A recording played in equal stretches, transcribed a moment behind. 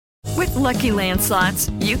With Lucky Land Slots,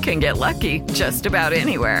 you can get lucky just about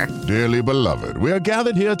anywhere. Dearly beloved, we are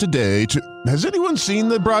gathered here today to... Has anyone seen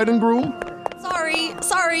the bride and groom?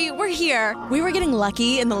 Sorry, we're here. We were getting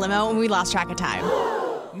lucky in the limo and we lost track of time.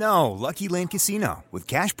 No, Lucky Land Casino, with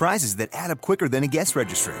cash prizes that add up quicker than a guest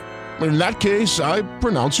registry. In that case, I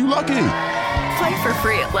pronounce you lucky. Play for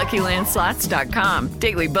free at LuckyLandSlots.com.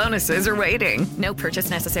 Daily bonuses are waiting. No purchase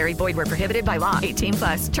necessary. Void where prohibited by law.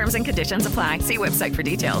 18+. Terms and conditions apply. See website for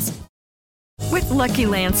details. With Lucky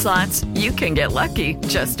Land Slots, you can get lucky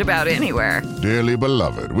just about anywhere. Dearly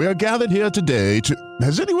beloved, we are gathered here today to...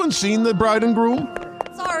 Has anyone seen the bride and groom?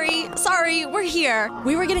 Sorry, we're here.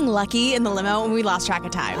 We were getting lucky in the limo and we lost track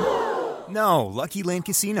of time. No, Lucky Land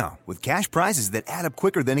Casino, with cash prizes that add up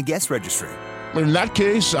quicker than a guest registry. In that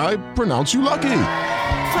case, I pronounce you lucky.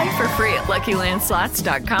 Play for free at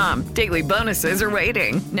LuckyLandSlots.com. Daily bonuses are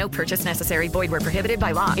waiting. No purchase necessary. Void where prohibited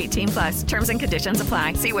by law. 18+. Terms and conditions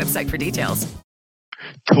apply. See website for details.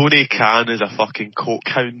 Tony Khan is a fucking coke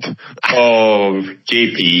hound. Oh,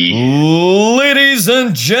 JP. Ladies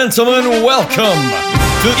and gentlemen, welcome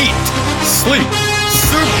to Eat, Sleep,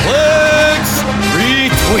 Suplex,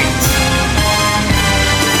 Retweet.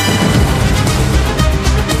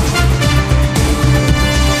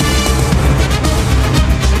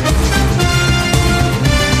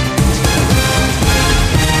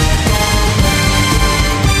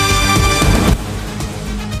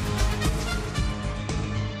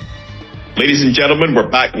 Ladies and gentlemen, we're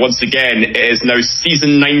back once again. It is now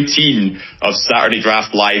season 19 of Saturday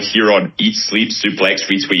Draft Live here on Eat, Sleep, Suplex,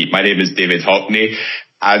 Retweet. My name is David Hockney,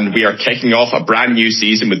 and we are kicking off a brand new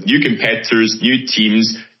season with new competitors, new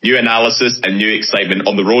teams, new analysis, and new excitement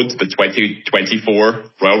on the road to the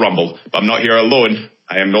 2024 Royal Rumble. But I'm not here alone.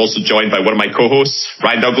 I am also joined by one of my co-hosts,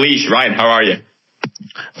 Ryan Dalgleish. Ryan, how are you?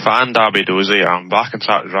 Fan Darby Dozy, I'm back in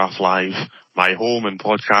Saturday Draft Live, my home in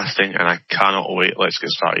podcasting, and I cannot wait. Let's get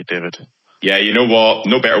started, David. Yeah, you know what?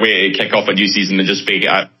 No better way to kick off a new season than just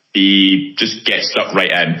get stuck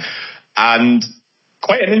right in. And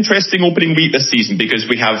quite an interesting opening week this season because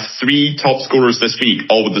we have 3 top scorers this week,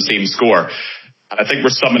 all with the same score. And I think we're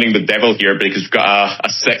summoning the devil here because we've got a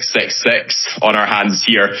 666 on our hands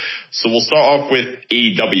here. So we'll start off with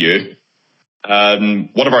AEW.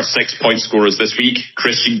 One of our 6-point scorers this week,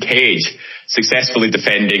 Christian Cage, successfully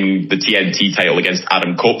defending the TNT title against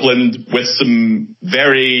Adam Copeland with some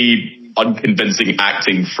very unconvincing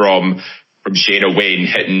acting from Shayna Wayne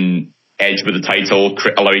hitting Edge with the title,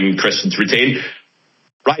 allowing Christian to retain.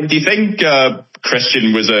 Ryan, do you think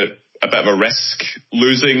Christian was a bit of a risk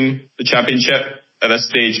losing the championship at this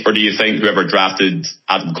stage, or do you think whoever drafted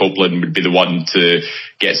Adam Copeland would be the one to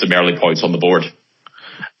get some early points on the board?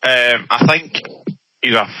 I think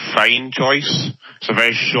he's a fine choice. It's a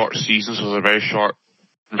very short season, so it's a very short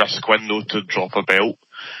risk window to drop a belt.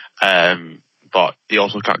 But he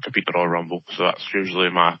also can't compete in the Royal Rumble, so that's usually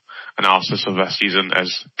my analysis of this season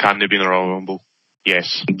is, can they be in the Royal Rumble?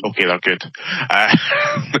 Yes. Okay, they're good.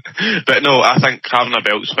 But no, I think having a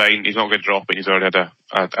belt's fine. He's not going to drop it. He's already had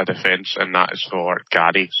a defence, and that is for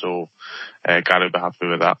Gary, so Gary will be happy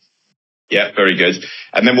with that. Yeah, very good.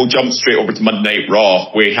 And then we'll jump straight over to Monday Night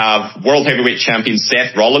Raw. We have World Heavyweight Champion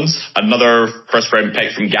Seth Rollins, another first-round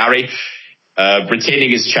pick from Gary,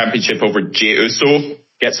 retaining his championship over Jey Uso.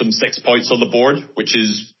 Get some 6 points on the board, which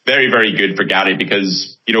is very, very good for Gary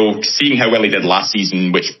because, you know, seeing how well he did last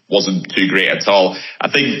season, which wasn't too great at all, I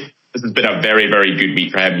think this has been a very, very good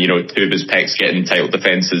week for him. You know, 2 of his picks getting title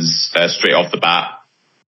defences straight off the bat.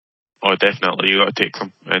 Oh, definitely. You got to take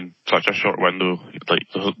them in such a short window. Like,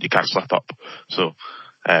 you can't slip up. So,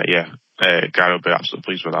 Gary will be absolutely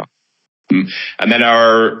pleased with that. And then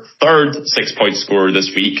our third 6-point scorer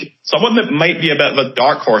this week, someone that might be a bit of a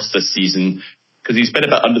dark horse this season, because he's been a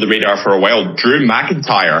bit under the radar for a while, Drew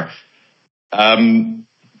McIntyre.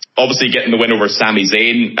 Obviously getting the win over Sami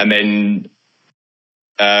Zayn, and then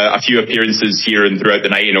a few appearances here and throughout the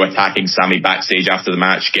night, you know, attacking Sami backstage after the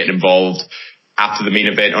match, getting involved after the main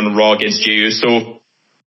event on Raw against Jey Uso.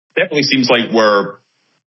 Definitely seems like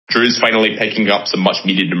Drew's finally picking up some much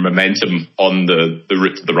needed momentum on the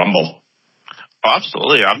route to the Rumble. Oh,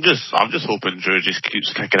 absolutely. I'm just hoping Drew just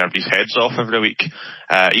keeps kicking everybody's heads off every week,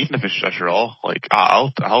 even if it's just Raw. Like, I'll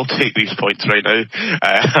take these points right now.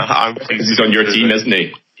 He's on your team, isn't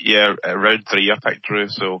he? Yeah, round 3 I picked Drew,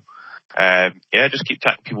 so just keep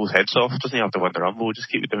kicking people's heads off. Doesn't he have to win the Rumble? Just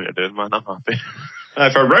keep doing what you're doing, man. I'm happy.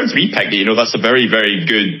 For a round 3 pick, you know, that's a very, very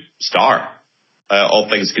good start, all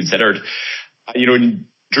things considered. You know,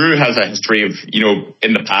 Drew has a history of, you know,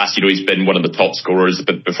 in the past, you know, he's been one of the top scorers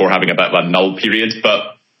but before having a bit of a null period.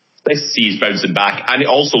 But nice to see he's bouncing back. And it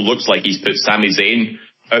also looks like he's put Sami Zayn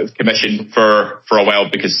out of commission for a while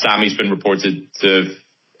because Sammy's been reported to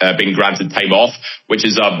have been granted time off, which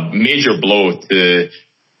is a major blow to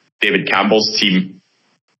David Campbell's team.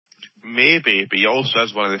 Maybe, but he also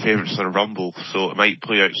is one of the favourites in the Rumble, so it might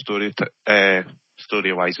play out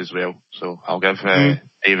story-wise as well. So I'll give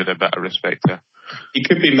David a bit of respect there. He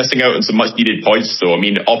could be missing out on some much-needed points, though. I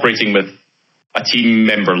mean, operating with a team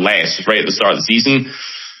member less right at the start of the season,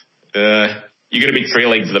 you're going to be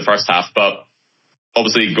trailing for the first half, but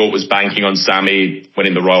obviously GOAT was banking on Sammy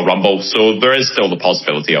winning the Royal Rumble, so there is still the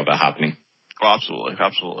possibility of it happening. Oh, absolutely.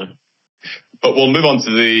 But we'll move on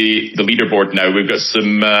to the leaderboard now. We've got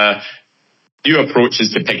some new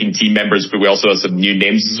approaches to picking team members, but we also have some new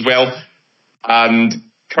names as well.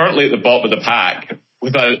 And currently at the bottom of the pack,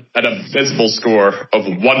 with an abysmal score of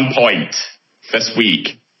 1 point this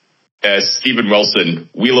week, Stephen Wilson,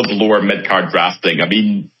 Wheel of Lower Mid-Card Drafting. I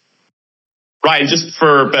mean, Ryan, just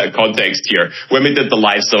for a bit of context here, when we did the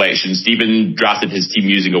live selection, Stephen drafted his team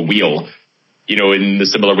using a wheel, in the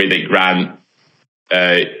similar way that Grant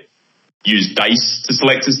used dice to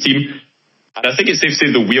select his team. And I think it's safe to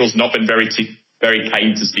say the wheel's not been very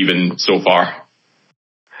kind to Stephen so far.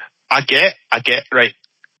 I get, right.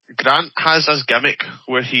 Grant has his gimmick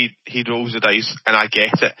where he rolls the dice, and I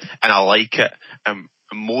get it, and I like it, and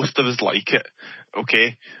most of us like it,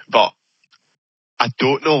 okay? But I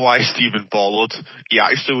don't know why Stephen followed. He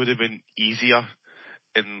actually would have been easier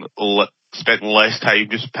and spent less time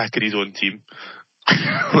just picking his own team.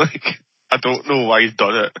 I don't know why he's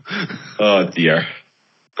done it. Oh dear.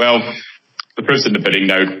 Well, the proof's in the pudding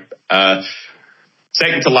now.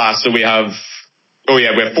 Second to last, so we have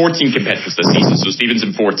 14 competitors this season, so Stephen's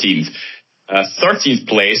in 14th. 13th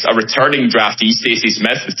place, a returning draftee, Stacey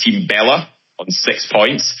Smith with Team Bella on 6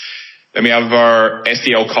 points. Then we have our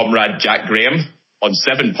SDL comrade Jack Graham on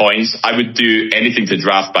 7 points. I would do anything to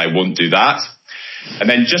draft, but I won't do that. And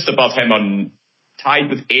then just above him, tied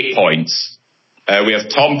with 8 points, we have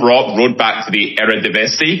Tom Brock, rode back to the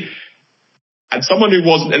Eredivisie. And someone who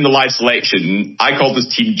wasn't in the live selection, I called his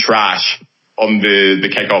team trash on the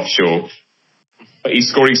kickoff show. But he's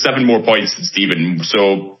scoring 7 more points than Stephen,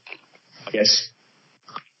 so I guess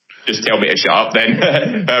just tell me to shut up then.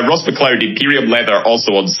 Ross McLeod, Imperium Leather,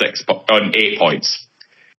 also on 8 points.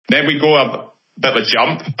 Then we go a bit of a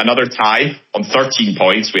jump, another tie on 13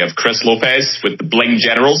 points. We have Chris Lopez with the Bling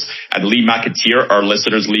Generals and Lee McAteer, our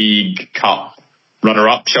Listeners League Cup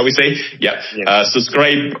runner-up, shall we say? Yeah.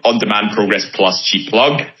 Subscribe On Demand Progress Plus cheap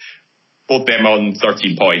plug. Both them on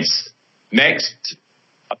 13 points. Next,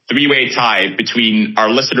 a 3-way tie between our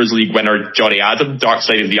Listeners League winner Johnny Adam, Dark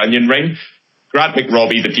Side of the Onion Ring, Grant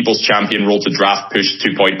McRobbie, the People's Champion, Roll to Draft Push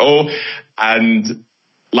 2.0, and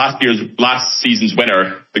last season's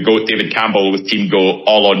winner, the GOAT David Campbell with Team Go,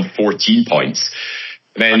 all on 14 points.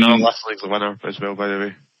 And then last league's the winner as well, by the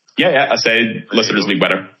way. Yeah, I said Listeners League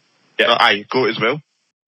winner. Yeah, GOAT as well.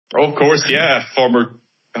 Oh, of course, yeah. I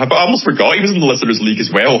almost forgot he was in the Listeners League as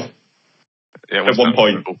well. Yeah, at one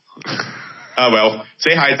point. Well,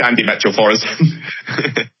 say hi to Andy Mitchell for us.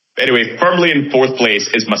 Anyway, firmly in 4th place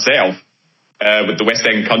is myself with the West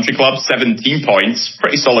End Country Club, 17 points.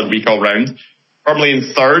 Pretty solid week all round. Firmly in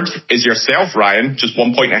 3rd is yourself, Ryan, just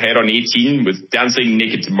 1 point ahead on 18 with Dancing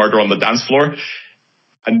Naked to Murder on the Dance Floor.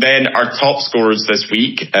 And then our top scorers this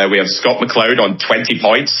week, we have Scott McLeod on 20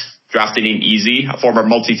 points, drafting in easy, a former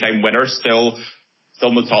multi-time winner, still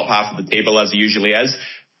in the top half of the table as he usually is.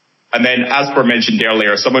 And then, as per mentioned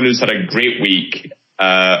earlier, someone who's had a great week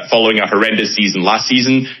following a horrendous season last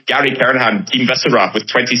season, Gary Kernahan, Team Viscera, with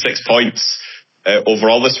 26 points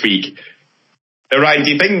overall this week. Now, Ryan,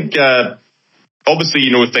 do you think, obviously,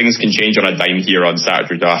 things can change on a dime here on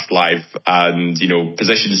Saturday Draft Live, and,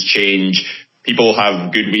 positions change, people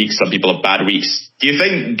have good weeks, some people have bad weeks. Do you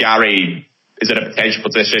think Gary is in a potential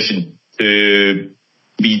position to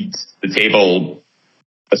lead the table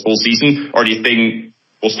this whole season, or do you think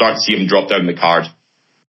we'll start to see him drop down the card?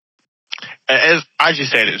 It is, as you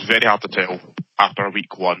said, it's very hard to tell after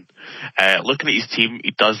week 1. Looking at his team,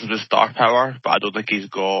 he does have the star power, but I don't think he's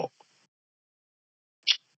got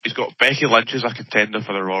Becky Lynch as a contender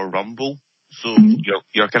for the Royal Rumble. So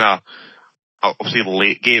you're kind of, obviously,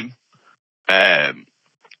 late game.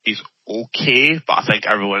 He's okay, but I think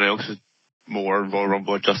everyone else is more Royal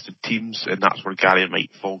Rumble adjusted teams, and that's where Gary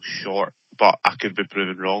might fall short. But I could be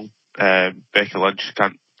proven wrong. Becky Lynch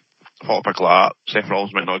can't hot pick like that. Seth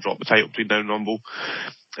Rollins might not drop the title between now and Rumble.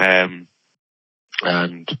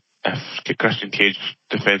 And if Christian Cage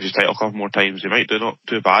defends his title a couple more times, he might do not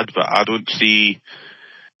too bad, but I don't see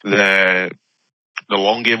the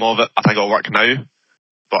long game of it. I think it'll work now,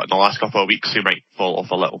 but in the last couple of weeks he might fall off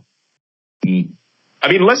a little. I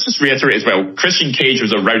mean, let's just reiterate as well, Christian Cage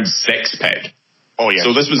was a round 6 pick. Oh, yeah.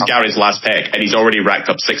 So this was Gary's last pick, and he's already racked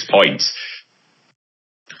up 6 points.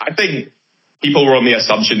 I think people were on the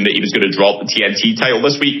assumption that he was going to drop the TNT title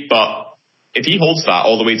this week, but if he holds that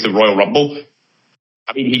all the way to the Royal Rumble,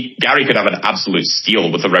 I mean, Gary could have an absolute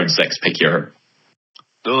steal with a round 6 pick here.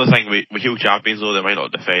 The only thing with heel champions, though, they might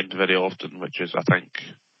not defend very often, which is, I think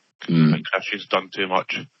Christian's done too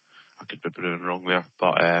much. I could be proven wrong there,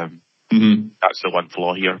 but that's the one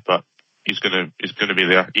flaw here. But he's gonna be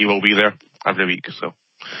there. He will be there every week. So,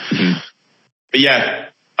 but yeah,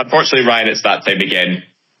 unfortunately, Ryan, it's that time again.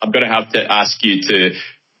 I'm going to have to ask you to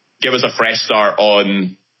give us a fresh start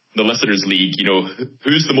on the Listeners League. You know,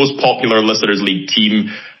 who's the most popular Listeners League team,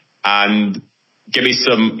 and give me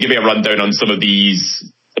a rundown on some of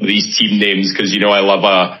these team names, because you know I love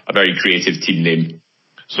a very creative team name.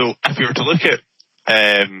 So if you were to look at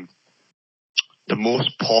the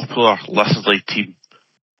most popular Listeners League team,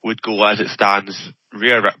 would go as it stands: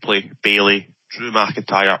 Rhea Ripley, Bayley, Drew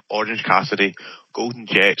McIntyre, Orange Cassidy, Golden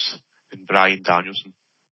Jets, and Bryan Danielson.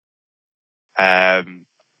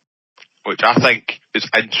 Which I think is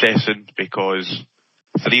interesting because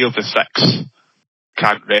 3 of the 6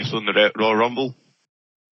 can't wrestle in the Royal Rumble.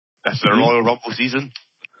 This is the Royal Rumble season.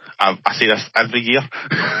 I say this every year.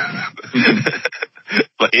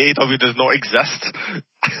 But AEW does not exist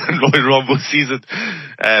in Royal Rumble season.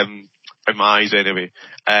 In my eyes, anyway.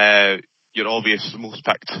 Your obvious most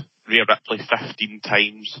picked, Rhea Ripley, 15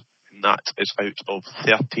 times, and that is out of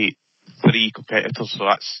 33 competitors, so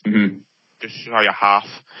that's just shy of half.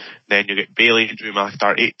 Then you get Bayley and Drew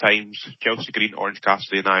McIntyre 8 times, Chelsea Green, Orange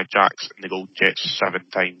Cassidy, Nia Jax, and the Golden Jets 7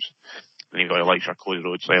 times. And then you've got Elisha, Cody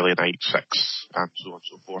Rhodes, LA Knight 6, and so on and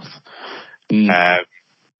so forth.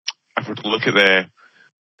 If we're to look at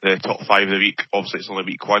the top 5 of the week, obviously it's only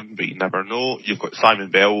week 1, but you never know. You've got Simon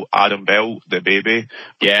Bell, Adam Bell, the baby.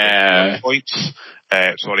 Yeah. Points.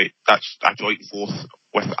 Sorry, that's a joint 4th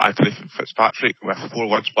with Anthony Fitzpatrick with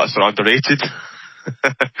 4-1 splits are underrated.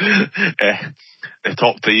 The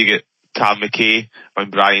top 3 you get Tam McKay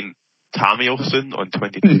and Brian Tamioson on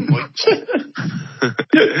 22 points.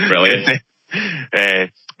 Brilliant.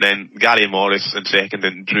 Then Gary Morris in second,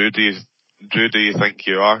 and Drew Do You Think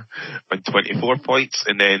You Are on 24 points,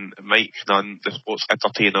 and then Mike Nunn, the Sports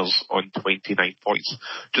Entertainers, on 29 points.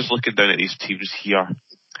 Just looking down at these teams here,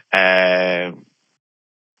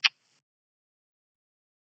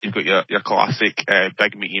 you've got your classic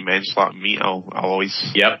big meaty men slap meat. I'll always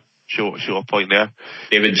show a point there.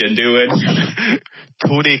 David Jinduin.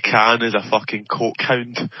 Tony Khan is a fucking coke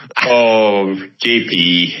hound. Oh,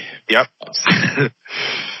 JP. Yep.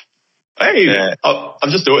 Hey, I've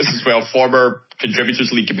just noticed as well, former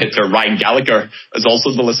Contributors League competitor Ryan Gallagher is also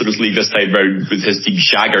in the Listeners League this time round with his team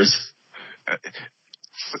Shaggers.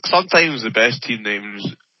 Sometimes the best team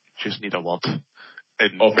names just need a word.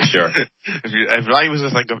 Oh, for sure. if Ryan was to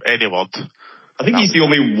think of any word, I think he's the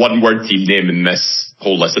only one-word team name in this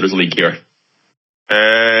whole Listeners League here.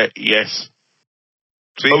 Yes.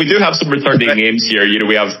 But we do have some returning names here. You know,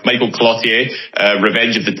 we have Michael Cloutier,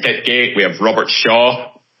 Revenge of the Titgate. We have Robert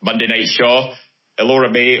Shaw, Monday Night Shaw,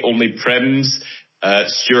 Elora May, Only Prims,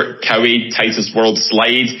 Stuart Cowie, Titus World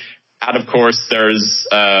Slide, and of course there's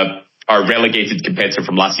our relegated competitor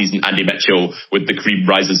from last season, Andy Mitchell, with The Cream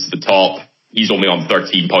Rises to the Top. He's only on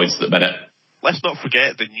 13 points at the minute. Let's not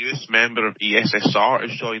forget the newest member of ESSR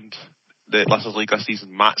has joined the Listeners League this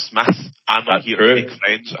season, Matt Smith. I'm not here to make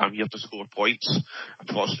friends, I'm here to score points.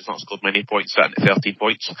 Unfortunately, he's not scored many points, sitting at 13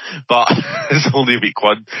 points, but it's only week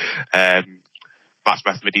 1. Matt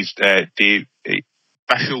Smith made his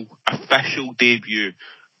official debut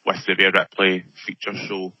with the Rhea Ripley feature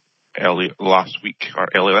show early this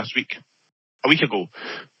week. A week ago.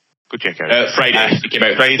 Go check it out. Friday. It came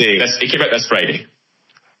out Friday. It came out this Friday.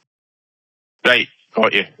 Right,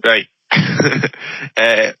 got you. Right.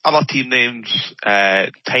 Other team names,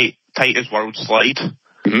 Titus World Slide,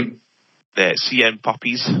 the CM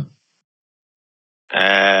Puppies.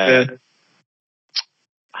 I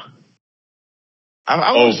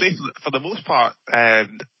would say for the most part,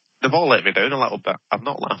 they've all let me down a little bit. I've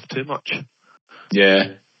not laughed too much.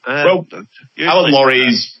 Yeah. Well, Alan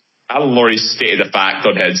Laurie's stated the fact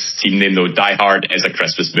on his team name, though, Die Hard is a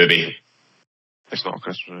Christmas movie. It's not a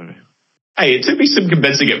Christmas movie. Hey, it took me some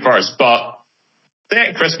convincing at first, but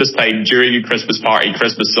at Christmas time, during a Christmas party,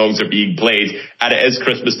 Christmas songs are being played, and it is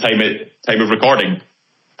Christmas time of recording.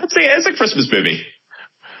 I'd say it is a Christmas movie.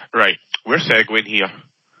 Right, we're segueing here.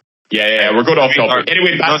 Yeah, we're going off topic.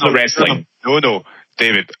 Anyway, back to the wrestling. No,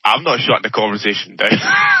 David, I'm not shutting the conversation down.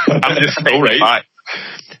 I'm just saying right.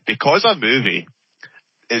 Because a movie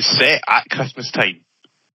is set at Christmas time,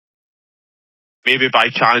 maybe by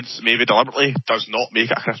chance, maybe deliberately, does not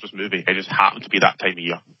make it a Christmas movie. It just happened to be that time of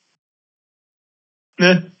year.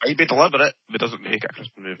 Yeah. Might be deliberate, but doesn't make it a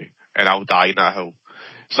Christmas movie. And I'll die in that hill.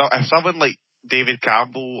 So if someone like David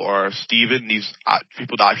Campbell or Stephen, these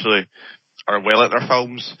people that actually are well at their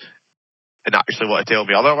films and actually want to tell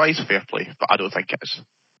me otherwise, fair play. But I don't think it is.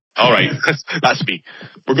 All right. That's me.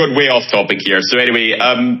 We're going way off topic here. So anyway,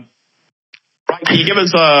 Brian, can you give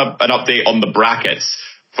us an update on the brackets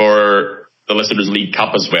for the Listeners League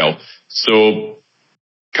Cup as well? So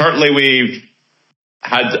currently we've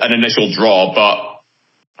had an initial draw, but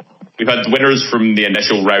we've had winners from the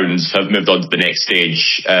initial rounds have moved on to the next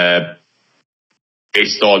stage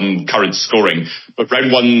based on current scoring. But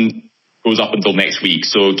round one goes up until next week.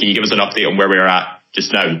 So can you give us an update on where we're at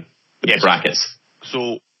just now with the brackets?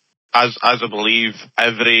 So as I believe,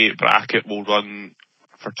 every bracket will run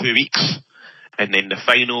for 2 weeks, and then the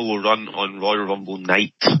final will run on Royal Rumble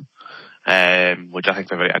night, which I think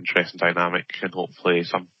is a very interesting dynamic, and hopefully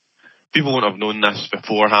some people won't have known this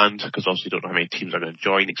beforehand, because obviously you don't know how many teams are going to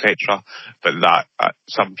join, etc. But that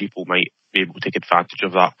some people might be able to take advantage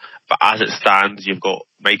of that. But as it stands, you've got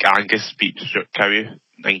Mike Angus beating Stuart Cowie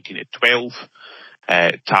 19-12,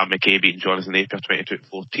 Tam McKay beating Jonathan Napier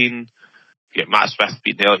 22-14. You get Matt Smith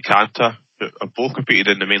beating Elliot Cantor, who have both competed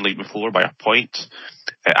in the main league before by a point.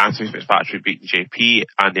 Anthony Fitzpatrick beating JP,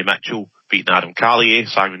 Andy Mitchell beating Adam Callier,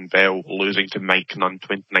 Simon Bell losing to Mike Nunn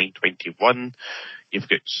 29-21. You've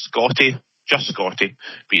got Scotty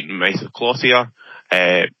beating Michael Clothier,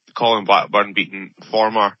 Colin Blackburn beating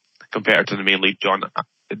former competitor to the main league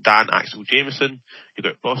Dan Axel Jameson. You've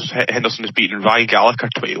got Ross Henderson is beating Ryan Gallagher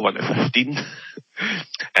 21-15.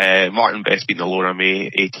 Martin Best beating Alora May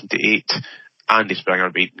 18-8. Andy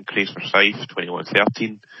Springer beating Craig Forsyth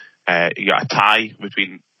 21-13. You got a tie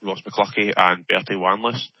between Ross McCluskey and Bertie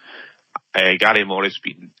Wanless. Gary Morris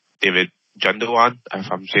beating David Jindowan, if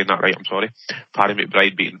I'm saying that right, I'm sorry. Paddy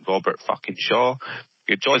McBride beating Robert fucking Shaw.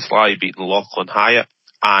 You've got John Sly beating Lachlan Hyatt.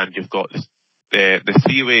 And you've got the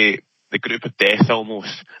three-way, the group of death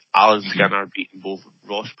almost. Alan Skinner beating both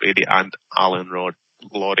Ross Brady and Alan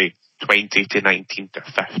Laurie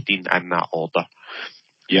 20-19-15 in that order.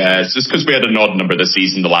 Yeah, it's just because we had an odd number this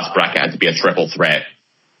season, the last bracket had to be a triple threat.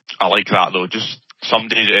 I like that though, just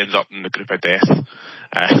somebody that ends up in the group of death.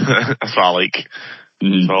 That's what I like. So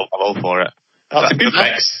I'm all for it. That's a good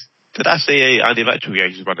fix. Did I say Andy Mitchell? Yeah,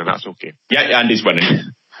 he's winning, that's okay. Yeah, Andy's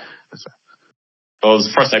winning. Well, it's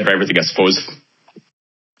the first time for everything, I suppose.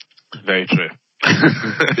 Very true.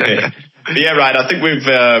 But yeah, Ryan, I think we've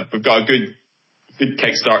got a good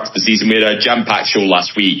kickstart to the season. We had a jam-packed show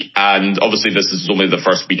last week, and obviously this is only the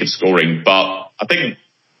first week of scoring, but I think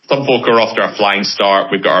some folk are off to a flying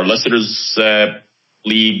start. We've got our Listeners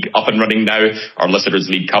League up and running now. Our Listeners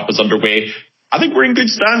League Cup is underway. I think we're in good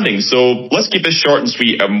standing, so let's keep this short and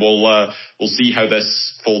sweet, and we'll see how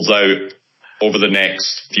this folds out over the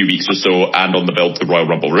next few weeks or so, and on the build to Royal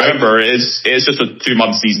Rumble. Remember, it's just a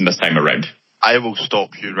 2-month season this time around. I will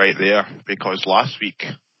stop you right there, because last week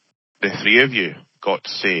the three of you got to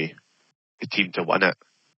say the team to win it.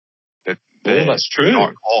 That's true.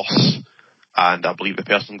 Dark horse, and I believe the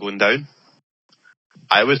person going down.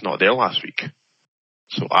 I was not there last week,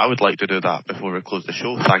 so I would like to do that before we close the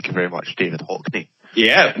show. Thank you very much, David Hockney.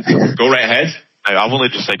 Yeah, go right ahead. Now, I've only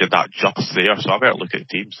decided that just there, so I better look at the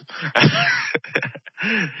teams.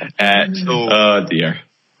 Oh dear.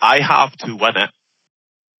 I have to win it.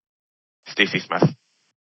 Stacey Smith.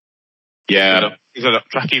 Yeah. It's a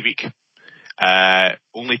tricky week.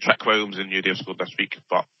 Only Trick Williams and Newdale scored this week,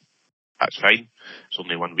 but that's fine. It's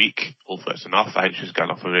only 1 week. Hopefully it's enough. I think she's got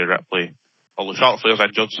enough of Ray Ripley. Although Charlotte Flair's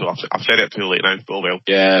injured, so I've said it too late now, but oh well.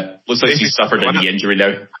 Yeah. Looks like she's suffered a knee injury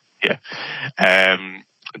now. Yeah.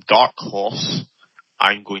 Dark horse.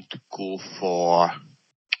 I'm going to go for...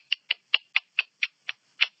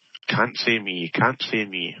 Can't say me.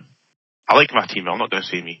 I like my team, I'm not going to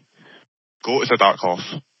say me. Go as a dark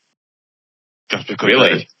horse. Just because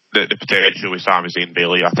really? the potential with Sami Zayn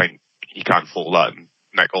Bailey, I think you can't fault that. And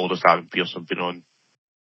Nick Aldis, Adam Pearce have been on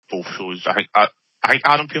both shows. I think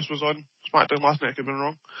Adam Pearce was on SmackDown last night, I could have been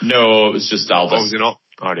wrong. No, it was just Aldis. Oh, was he not?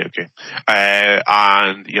 Alright, okay.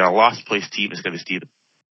 And your last place team is going to be Stephen.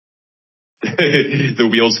 The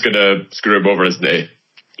wheel's gonna screw him over, isn't it?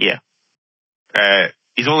 Yeah.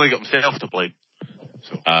 He's only got himself to blame.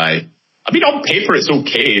 So. I mean, on paper it's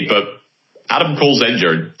okay, but Adam Cole's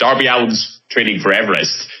injured. Darby Allin's training for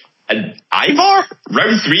Everest. And Ivar?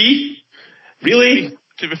 Round 3? Really?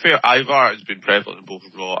 To be fair, Ivar has been prevalent in both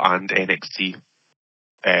Raw and NXT.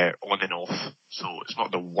 On and off. So it's not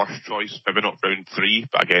the worst choice. Maybe not round 3,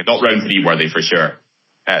 but again... Not round 3 worthy for sure.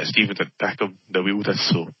 Stephen didn't pick him. The wheel did,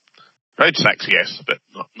 so... Round 6, yes, but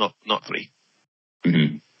not 3.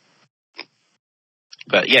 Mm-hmm.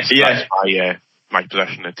 But yes, that's my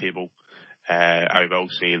position in the table. I will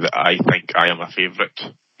say that I think I am a favourite,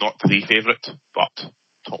 not the favourite, but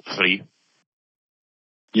top 3.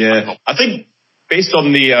 Yeah, I think based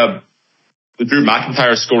on the Drew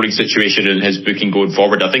McIntyre scoring situation and his booking going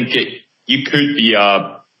forward, I think you could be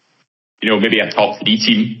maybe a top 3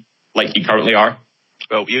 team like you currently are.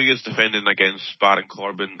 Well, Ilya's defending against Baron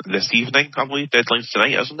Corbin this evening, I believe. Deadline's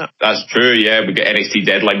tonight, isn't it? That's true, yeah. We've got NXT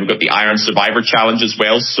Deadline. We've got the Iron Survivor Challenge as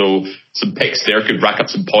well. So some picks there could rack up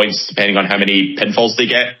some points depending on how many pinfalls they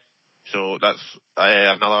get. So that's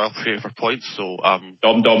another favour for points. So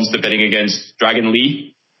Dom Dom's defending against Dragon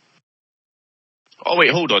Lee. Oh,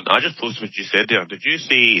 wait, hold on. I just posted what you said there. Did you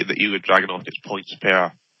say that you would Dragunov gets points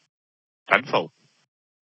per pinfall?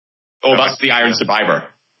 Oh, that's the Iron Survivor.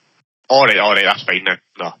 All right, that's fine now.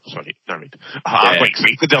 No, sorry, never mind. I was like,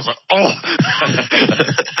 excited. I was like,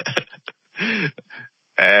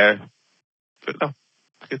 but no,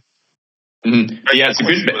 good. Mm-hmm. But yeah, it's a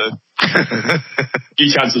good bit.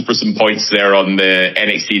 Few chances for some points there on the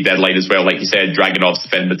NXT Deadline as well. Like you said, Dragunov's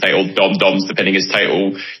defending the title, Dom Dom's defending his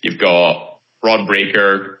title. You've got Ron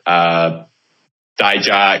Breaker,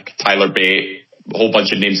 Dijak, Tyler Bate, a whole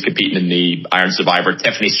bunch of names competing in the Iron Survivor.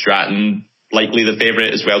 Tiffany Stratton, likely the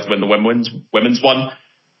favourite as well to win the women's one.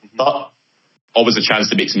 But always a chance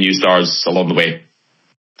to make some new stars along the way.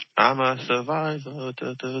 I'm a survivor.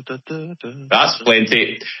 That's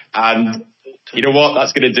plenty. And you know what?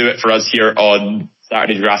 That's going to do it for us here on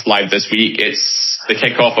Saturday Draft Live this week. It's the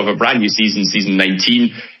kickoff of a brand new season, season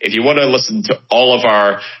 19. If you want to listen to all of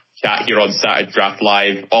our chat here on Saturday Draft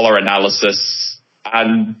Live, all our analysis,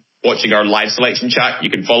 and watching our live selection chat, you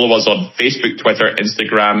can follow us on Facebook, Twitter,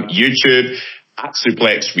 Instagram, YouTube,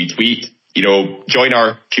 @Suplex Retweet. Join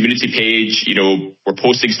our community page. We're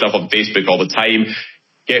posting stuff on Facebook all the time.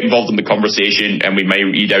 Get involved in the conversation, and we might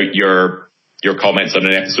read out your comments on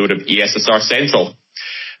an episode of ESSR Central.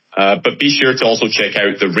 But be sure to also check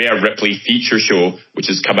out the Rhea Ripley feature show, which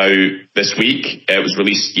has come out this week. It was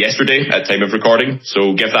released yesterday at time of recording.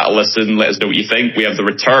 So give that a listen. Let us know what you think. We have the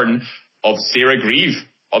return of Sarah Grieve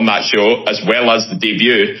on that show, as well as the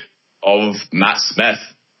debut of Matt Smith.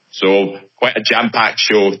 So quite a jam-packed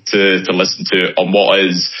show to listen to on what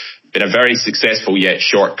has been a very successful yet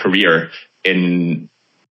short career in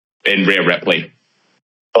Rhea Ripley.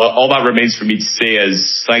 All that remains for me to say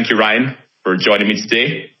is thank you, Ryan, for joining me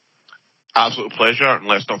today. Absolute pleasure. And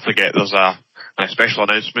let's not forget there's a special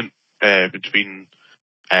announcement between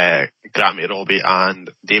Grant Robbie and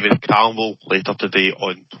David Campbell later today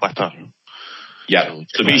on Twitter. Yeah,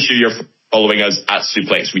 so be sure you're following us at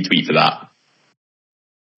Suplex Retweet for that.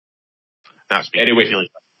 That's me. Anyway,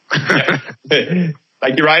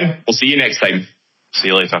 thank you, Ryan. We'll see you next time. See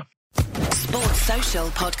you later. Sports Social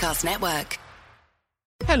Podcast Network.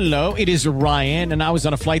 Hello, it is Ryan, and I was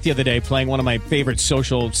on a flight the other day playing one of my favorite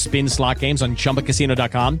social spin slot games on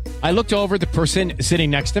ChumbaCasino.com. I looked over at the person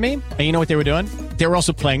sitting next to me, and you know what they were doing? They were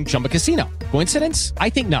also playing Chumba Casino. Coincidence?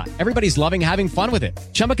 I think not. Everybody's loving having fun with it.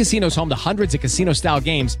 Chumba Casino is home to hundreds of casino-style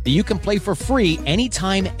games that you can play for free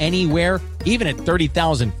anytime, anywhere, even at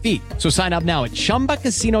 30,000 feet. So sign up now at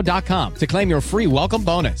ChumbaCasino.com to claim your free welcome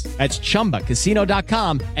bonus. That's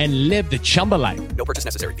ChumbaCasino.com and live the Chumba life. No purchase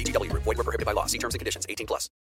necessary. VGW. Void where prohibited by law. See terms and conditions. 18+.